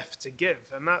lot left to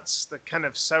give, and that's the kind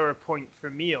of sour point for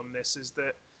me on this, is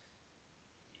that,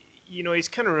 he's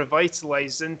kind of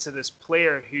revitalized into this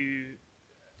player who,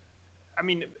 I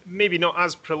mean, maybe not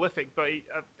as prolific, but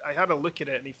I had a look at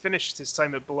it, and he finished his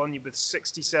time at Bologna with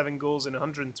 67 goals in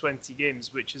 120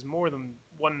 games, which is more than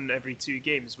 1 every 2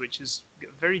 games, which is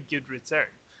a very good return.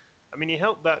 I mean, he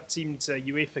helped that team to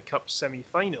UEFA Cup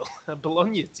semi-final, a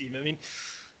Bologna team. I mean,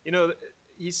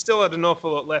 he still had an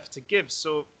awful lot left to give.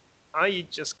 So I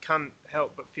just can't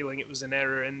help but feeling it was an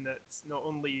error in that not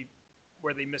only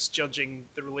were they misjudging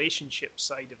the relationship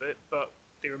side of it, but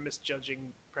they were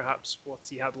misjudging perhaps what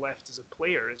he had left as a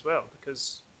player as well,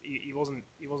 because he wasn't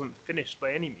finished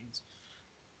by any means.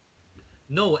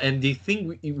 No, and the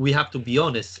thing we have to be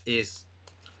honest is,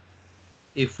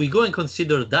 if we go and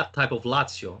consider that type of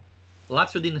Lazio,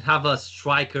 Lazio didn't have a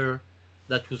striker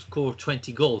that could score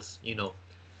 20 goals.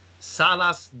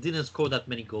 Salas didn't score that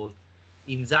many goals.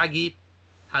 Inzaghi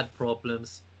had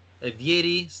problems.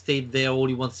 Vieri stayed there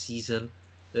only one season.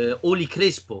 Oli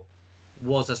Crespo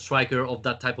was a striker of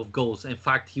that type of goals. In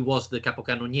fact, he was the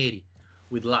capocannoniere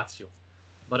with Lazio.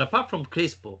 But apart from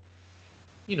Crespo,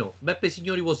 Beppe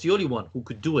Signori was the only one who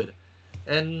could do it.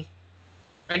 And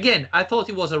again, I thought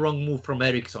it was a wrong move from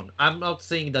Eriksson. I'm not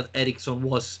saying that Eriksson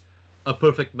was a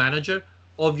perfect manager.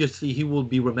 Obviously, he will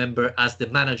be remembered as the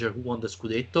manager who won the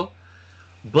Scudetto.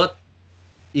 But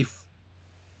if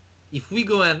we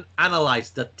go and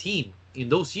analyze the team in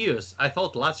those years, I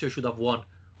thought Lazio should have won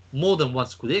more than one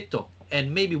Scudetto.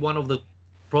 And maybe one of the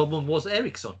problem was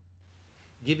Eriksson,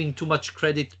 giving too much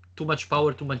credit, too much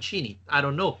power to Mancini. I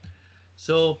don't know.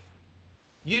 So,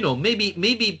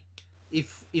 maybe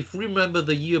if we remember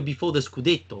the year before the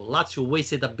Scudetto, Lazio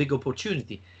wasted a big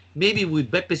opportunity. Maybe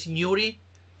with Beppe Signori,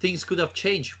 things could have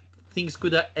changed. Things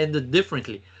could have ended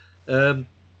differently. I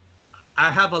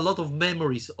have a lot of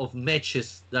memories of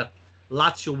matches that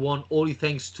Lazio won only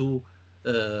thanks to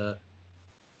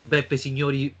Beppe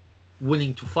Signori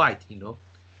willing to fight.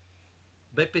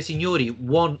 Beppe Signori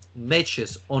won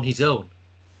matches on his own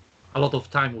a lot of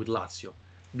time with Lazio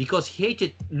because he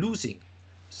hated losing.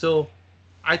 So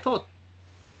I thought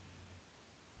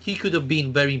he could have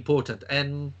been very important.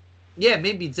 And yeah,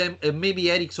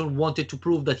 maybe Eriksson wanted to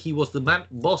prove that he was the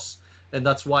boss, and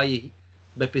that's why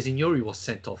Beppe Signori was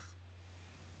sent off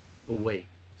away.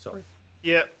 Sorry.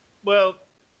 Yeah. Well.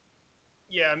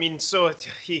 Yeah. I mean, so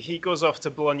he goes off to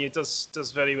Bologna,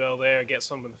 does very well there,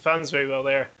 gets on with the fans very well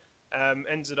there.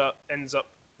 Ends up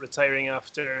retiring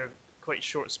after quite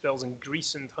short spells in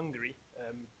Greece and Hungary,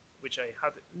 which I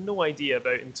had no idea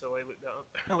about until I looked that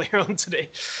up earlier on today.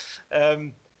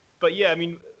 But yeah, I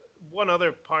mean, one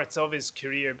other part of his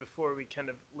career before we kind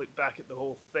of look back at the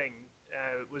whole thing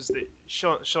was that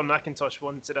Sean McIntosh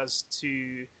wanted us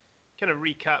to kind of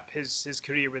recap his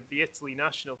career with the Italy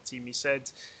national team. He said,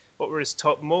 what were his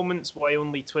top moments? Why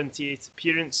only 28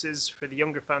 appearances? For the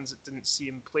younger fans that didn't see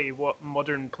him play, what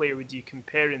modern player would you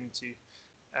compare him to?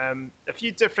 A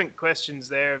few different questions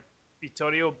there,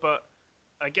 Vittorio, but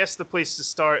I guess the place to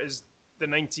start is the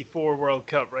 94 World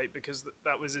Cup, right? Because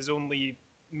that was his only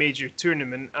major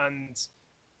tournament, and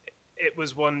it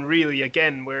was one really,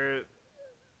 again, where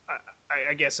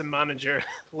I guess a manager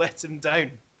let him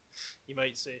down, you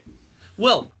might say.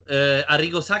 Well,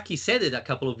 Arrigo Sacchi said it a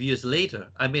couple of years later.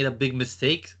 I made a big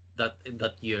mistake in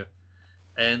that year,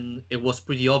 and it was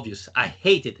pretty obvious. I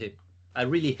hated him. I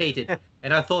really hated.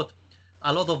 And I thought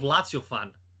a lot of Lazio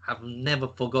fans have never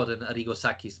forgotten Arrigo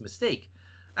Sacchi's mistake.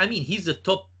 I mean, he's the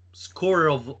top scorer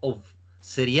of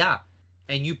Serie A,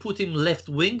 and you put him left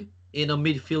wing in a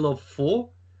midfield of 4.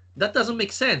 That doesn't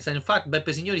make sense. And in fact,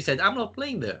 Beppe Signori said, I'm not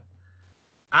playing there.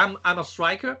 I'm a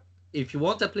striker. If you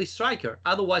want, I play striker.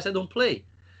 Otherwise, I don't play.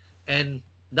 And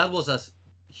that was a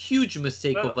huge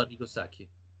mistake of Arrigo Sacchi.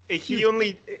 Did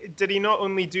he not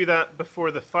only do that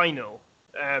before the final?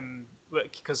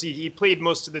 Because he played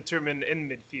most of the tournament in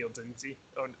midfield, didn't he?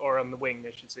 Or on the wing,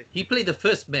 I should say. He played the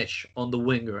first match on the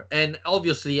winger. And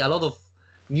obviously, a lot of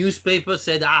newspapers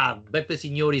said, Beppe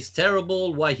Signori is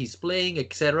terrible, why he's playing,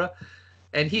 etc.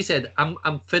 And he said,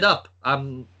 I'm fed up.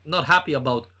 I'm not happy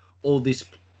about all these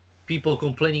people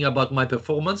complaining about my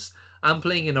performance. I'm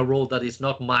playing in a role that is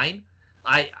not mine.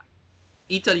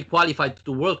 Italy qualified to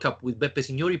the World Cup with Beppe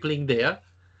Signori playing there.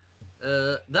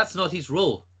 That's not his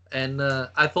role. And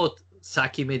I thought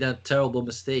Sacchi made a terrible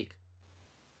mistake.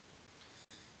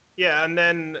 Yeah, and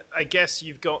then I guess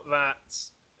you've got that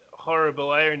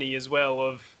horrible irony as well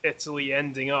of Italy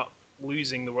ending up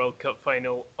losing the World Cup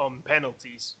final on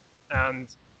penalties. And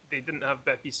they didn't have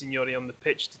Beppe Signori on the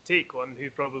pitch to take one, who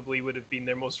probably would have been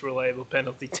their most reliable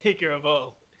penalty taker of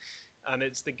all. And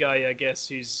it's the guy, I guess,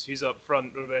 who's up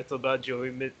front, Roberto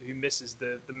Baggio, who misses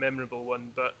the memorable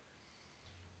one. But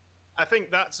I think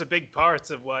that's a big part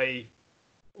of why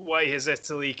his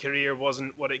Italy career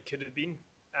wasn't what it could have been.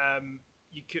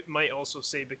 Might also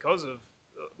say because of,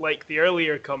 like the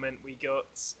earlier comment we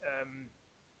got,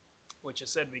 which I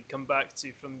said we'd come back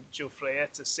to from Joe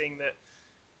Fraietta, saying that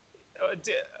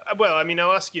Well, I mean,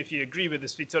 I'll ask you if you agree with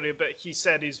this, Vittorio, but he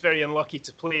said he's very unlucky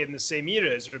to play in the same era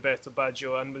as Roberto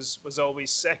Baggio and was always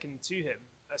second to him.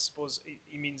 I suppose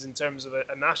he means in terms of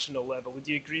a national level. Would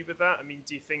you agree with that? I mean,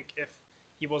 do you think if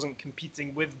he wasn't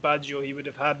competing with Baggio, he would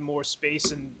have had more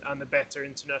space and a better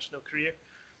international career?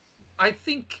 I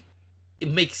think it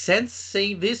makes sense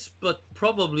saying this, but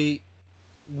probably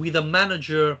with a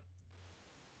manager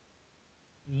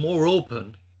more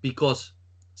open, because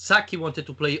Sacchi wanted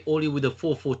to play only with a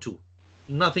 4-4-2.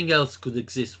 Nothing else could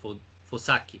exist for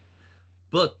Sacchi.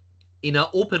 But in an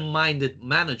open-minded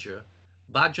manager,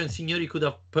 Baggio and Signori could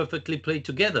have perfectly played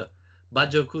together.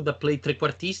 Baggio could have played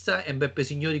trequartista and Beppe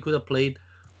Signori could have played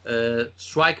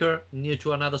striker near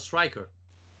to another striker.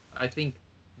 I think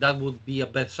that would be a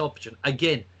best option.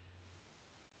 Again,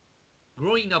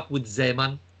 growing up with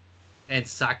Zeman and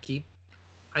Sacchi,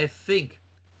 I think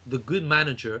the good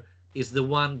manager is the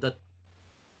one that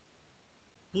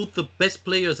put the best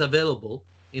players available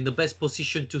in the best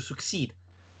position to succeed.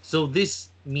 So this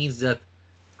means that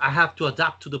I have to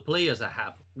adapt to the players I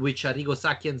have, which Arrigo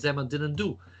Sacchi and Zeman didn't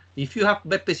do. If you have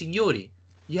Beppe Signori,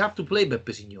 you have to play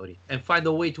Beppe Signori and find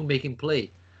a way to make him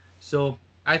play. So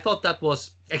I thought that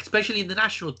was, especially in the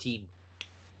national team,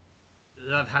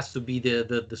 that has to be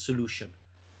the solution.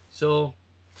 So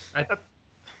I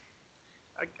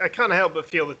can't help but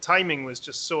feel the timing was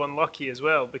just so unlucky as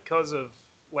well because of,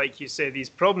 like you say, these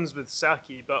problems with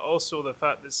Sacchi, but also the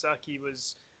fact that Sacchi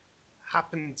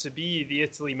happened to be the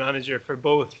Italy manager for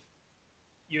both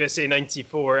USA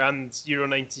 94 and Euro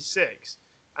 96.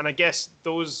 And I guess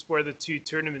those were the two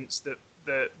tournaments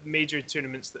the major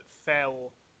tournaments that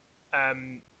fell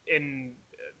in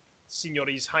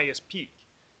Signori's highest peak.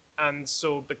 And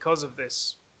so because of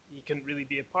this, he couldn't really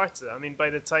be a part of that. I mean, by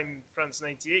the time France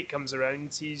 98 comes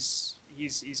around, he's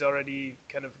already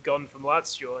kind of gone from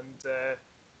Lazio, and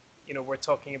we're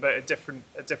talking about a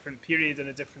different period and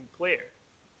a different player.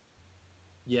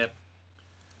 Yeah.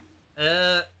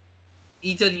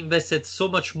 Italy invested so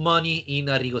much money in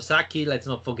Arrigo Sacchi. Let's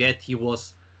not forget he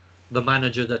was the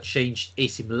manager that changed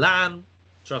AC Milan,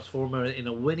 transformed it in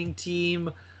a winning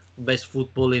team, best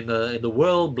football in the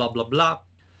world, blah blah blah.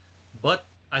 But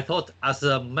I thought as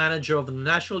a manager of the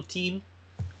national team,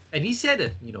 and he said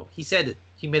it,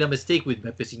 he made a mistake with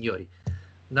Beppe Signori.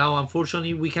 Now,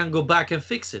 unfortunately, we can't go back and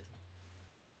fix it.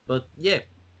 But yeah,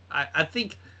 I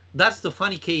think that's the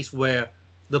funny case where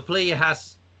the player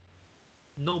has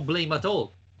no blame at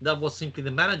all. That was simply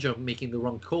the manager making the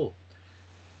wrong call.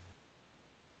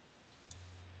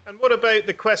 And what about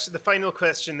the final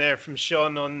question there from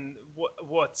Sean on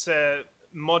what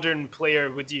modern player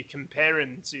would you compare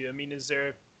him to? I mean, is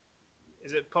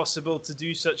it possible to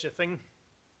do such a thing?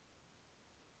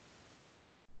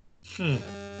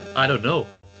 I don't know.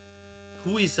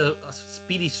 Who is a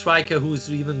speedy striker who is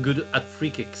even good at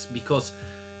free kicks? Because,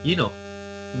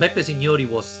 Beppe Signori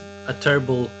was a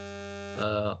terrible,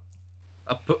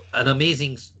 an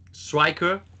amazing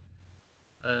striker,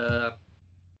 and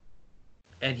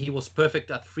he was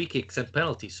perfect at free kicks and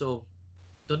penalties. So,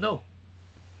 don't know.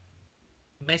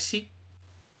 Messi?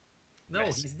 No,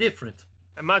 Messi. He's different.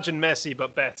 Imagine Messi,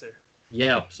 but better.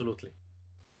 Yeah, absolutely.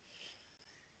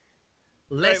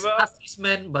 Less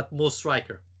assist-man, but more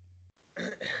striker.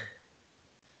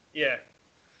 Yeah.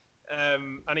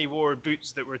 And he wore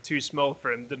boots that were too small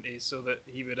for him, didn't he? So that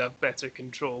he would have better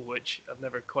control, which I've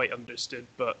never quite understood.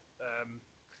 But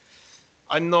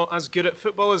I'm not as good at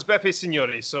football as Beppe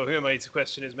Signori, so who am I to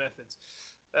question his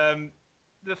methods?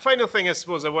 The final thing I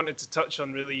suppose I wanted to touch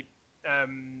on, really,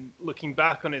 looking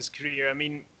back on his career,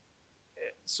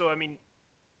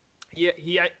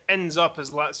 he ends up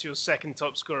as Lazio's second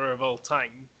top scorer of all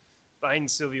time, behind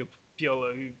Silvio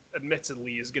Piola, who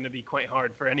admittedly is going to be quite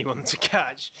hard for anyone to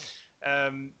catch.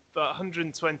 But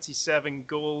 127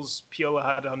 goals, Piola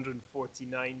had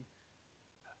 149.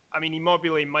 I mean,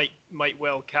 Immobile might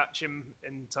well catch him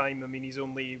in time. I mean, he's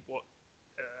only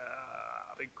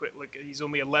quick look. He's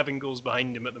only 11 goals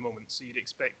behind him at the moment, so you'd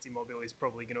expect Immobile is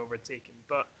probably going to overtake him.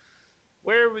 But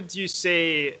where would you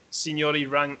say Signori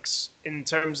ranks in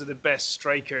terms of the best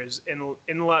strikers in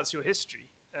Lazio history?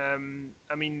 I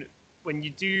mean, when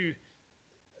you do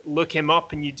look him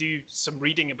up and you do some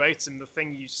reading about him, the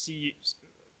thing you see,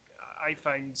 I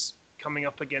found coming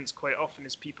up against quite often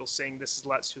is people saying this is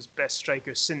Lazio's best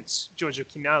striker since Giorgio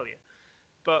Chinaglia.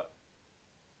 But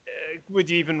would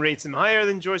you even rate him higher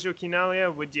than Giorgio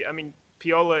Chinaglia? Would you? I mean,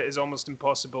 Piola is almost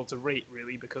impossible to rate,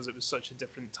 really, because it was such a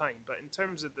different time. But in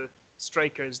terms of the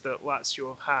strikers that Lazio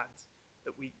have had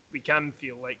that we can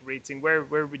feel like rating, where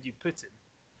would you put him?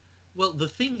 Well, the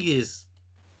thing is,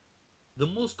 the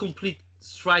most complete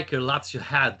striker Lazio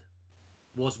had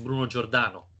was Bruno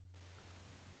Giordano.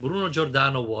 Bruno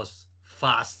Giordano was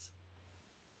fast,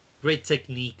 great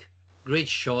technique, great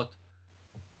shot,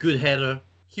 good header.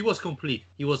 He was complete.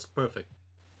 He was perfect.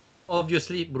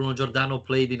 Obviously, Bruno Giordano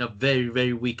played in a very,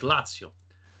 very weak Lazio,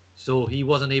 so he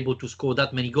wasn't able to score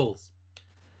that many goals.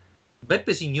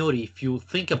 Beppe Signori, if you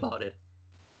think about it,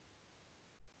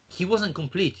 he wasn't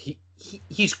complete.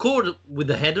 He scored with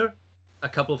the header a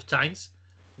couple of times,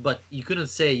 but you couldn't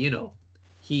say,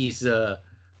 he's a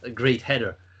great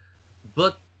header.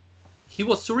 But he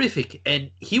was terrific,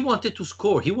 and he wanted to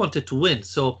score. He wanted to win.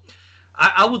 So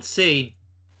I would say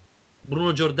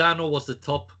Bruno Giordano was the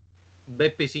top,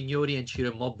 Beppe Signori and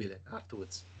Ciro Immobile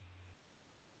afterwards.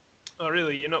 Oh,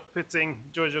 really? You're not putting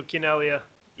Giorgio Chinaglia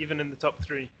even in the top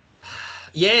 3?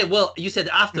 Yeah, well, you said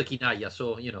after Chinaglia,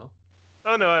 so,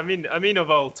 Oh, no, I mean of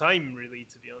all time, really,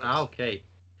 to be honest. Okay.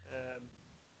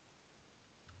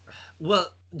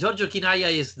 Well, Giorgio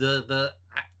Chinaglia is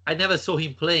I never saw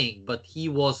him playing, but he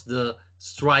was the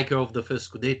striker of the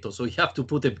first Scudetto, so you have to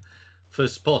put him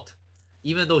first spot,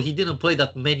 even though he didn't play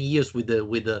that many years with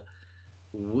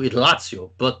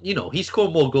Lazio. But he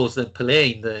scored more goals than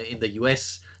Pelé in the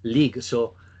US league,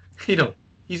 so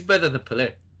he's better than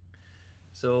Pelé.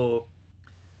 So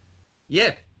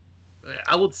yeah,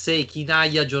 I would say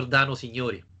Chinaglia, Giordano,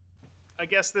 Signori. I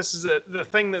guess this is the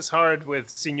thing that's hard with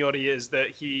Signori is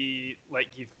that he,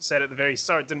 like you said at the very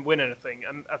start, didn't win anything.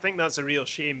 And I think that's a real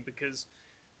shame because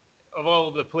of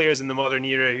all the players in the modern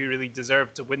era who really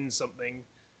deserved to win something,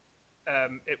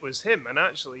 it was him. And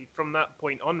actually, from that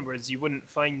point onwards, you wouldn't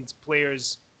find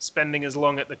players spending as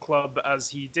long at the club as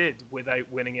he did without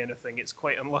winning anything. It's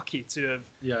quite unlucky to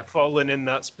have fallen in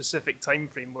that specific time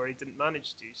frame where he didn't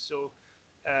manage to. So,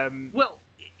 well,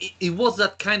 it was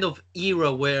that kind of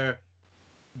era where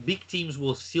big teams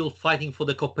were still fighting for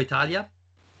the Coppa Italia.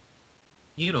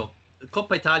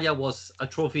 Coppa Italia was a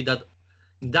trophy that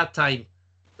in that time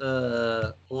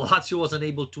Lazio wasn't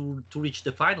able to reach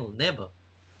the final. Never.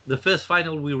 The first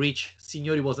final we reached,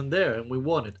 Signori wasn't there and we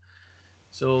won it.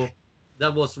 So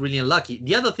that was really unlucky.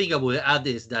 The other thing I would add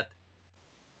is that,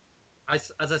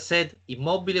 as I said,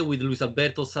 Immobile with Luis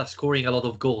Alberto started scoring a lot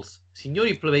of goals.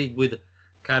 Signori played with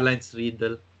Karl-Heinz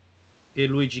Riedel,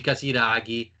 Pierluigi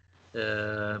Casiraghi,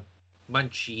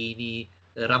 Mancini,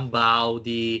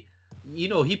 Rambaudi.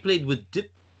 He played with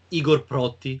Igor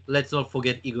Protti. Let's not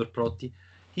forget Igor Protti.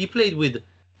 He played with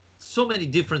so many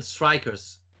different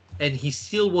strikers, and he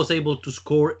still was able to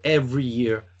score every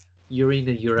year in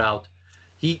and year out.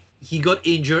 He got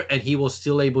injured, and he was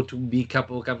still able to be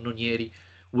capocannonieri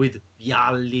with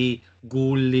Vialli,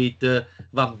 Gullit,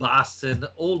 Van Basten,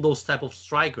 all those type of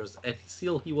strikers, and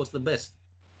still he was the best.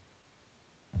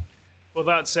 Well,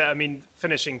 that's it. I mean,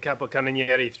 finishing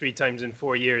capocannonieri 3 times in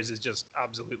 4 years is just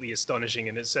absolutely astonishing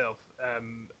in itself.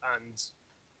 And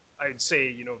I'd say,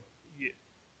 it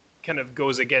kind of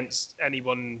goes against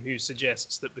anyone who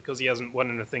suggests that because he hasn't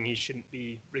won anything, he shouldn't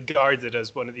be regarded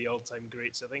as one of the all-time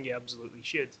greats. I think he absolutely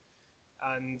should.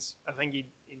 And I think he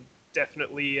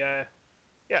definitely,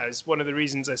 it's one of the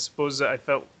reasons, I suppose, that I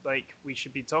felt like we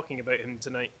should be talking about him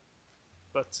tonight.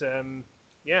 But,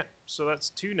 so that's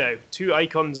 2 now. 2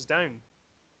 icons down.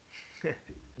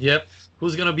 Yep.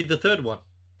 Who's going to be the third one?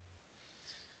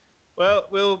 Well,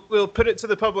 we'll put it to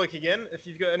the public again. If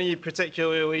you've got any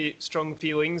particularly strong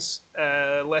feelings,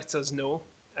 let us know.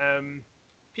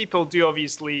 People do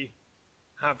obviously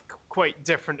have quite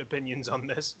different opinions on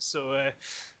this, so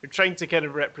we're trying to kind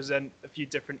of represent a few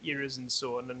different eras and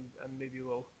so on, and maybe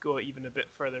we'll go even a bit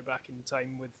further back in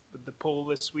time with the poll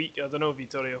this week. I don't know,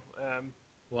 Vittorio.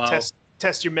 Wow.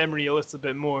 Test your memory a little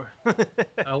bit more.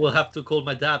 I will have to call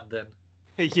my dad then.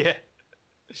 Yeah.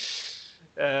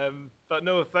 But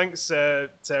no, thanks to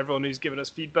everyone who's given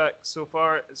us feedback so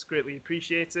far. It's greatly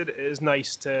appreciated. It is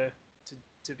nice to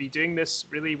be doing this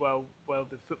really while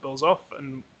the football's off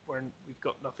and we've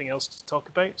got nothing else to talk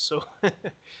about. So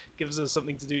gives us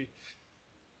something to do.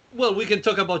 Well, we can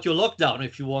talk about your lockdown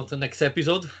if you want the next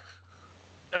episode.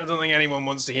 I don't think anyone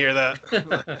wants to hear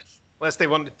that. Unless they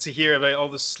wanted to hear about all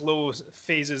the slow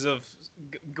phases of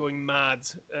going mad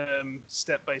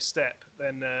step by step,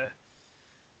 then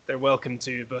they're welcome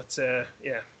to. But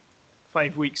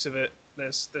 5 weeks of it,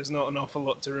 there's not an awful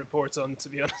lot to report on, to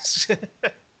be honest.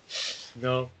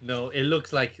 No. It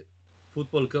looks like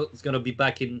football is going to be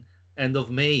back in end of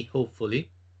May,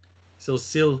 hopefully. So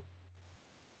still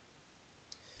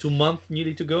 2 months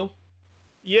nearly to go.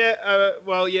 Yeah,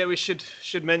 we should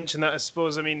mention that, I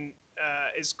suppose. I mean,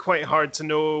 it's quite hard to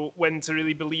know when to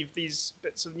really believe these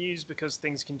bits of news because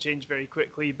things can change very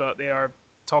quickly, but they are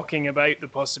talking about the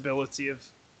possibility of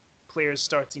players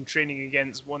starting training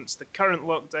again once the current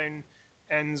lockdown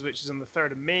ends, which is on the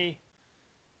 3rd of May.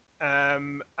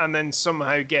 and then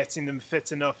somehow getting them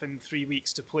fit enough in 3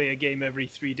 weeks to play a game every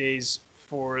 3 days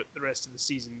for the rest of the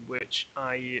season, which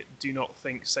I do not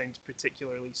think sounds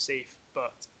particularly safe,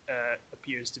 but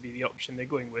appears to be the option they're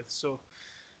going with. So,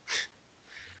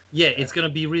 yeah, it's going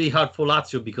to be really hard for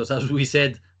Lazio because, as we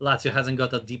said, Lazio hasn't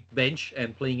got a deep bench,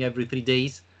 and playing every 3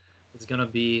 days, it's going to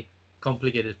be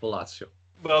complicated for Lazio.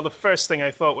 Well, the first thing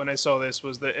I thought when I saw this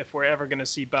was that if we're ever going to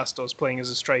see Bastos playing as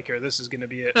a striker, this is going to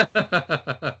be it.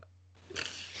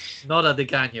 Not a De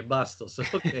Gagne, Bastos.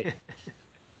 Okay.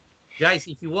 Guys,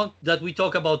 if you want that we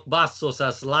talk about Bastos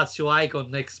as Lazio icon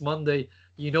next Monday,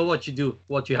 you know what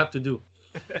you have to do.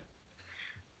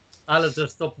 Alistair,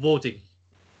 stop voting.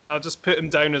 I'll just put him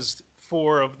down as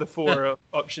 4 of the 4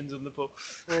 options in the poll.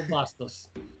 For Bastos.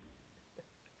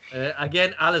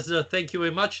 Again, Alistair, thank you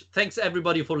very much. Thanks,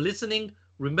 everybody, for listening.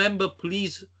 Remember,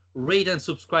 please rate and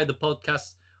subscribe the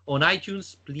podcast on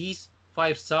iTunes. Please,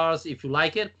 5 stars if you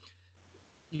like it.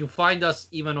 You find us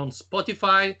even on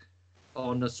Spotify,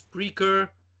 on Spreaker,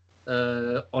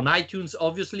 on iTunes,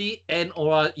 obviously, and on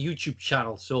our YouTube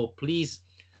channel. So please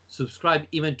subscribe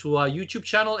even to our YouTube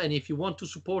channel. And if you want to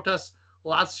support us,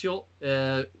 Lazio,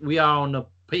 we are on a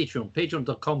Patreon,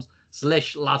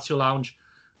 patreon.com/Lazio Lounge.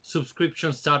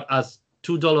 Subscriptions start as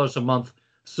 $2 a month.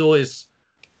 So is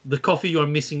the coffee you're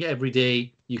missing every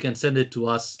day. You can send it to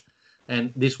us,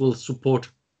 and this will support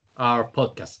our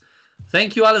podcast.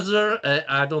 Thank you, Alistair.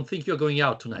 I don't think you're going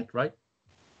out tonight, right?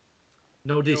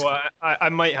 No disco. No, I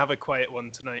might have a quiet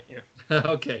one tonight, yeah.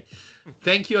 Okay.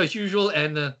 Thank you as usual,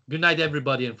 and good night,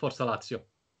 everybody, and Forza Lazio.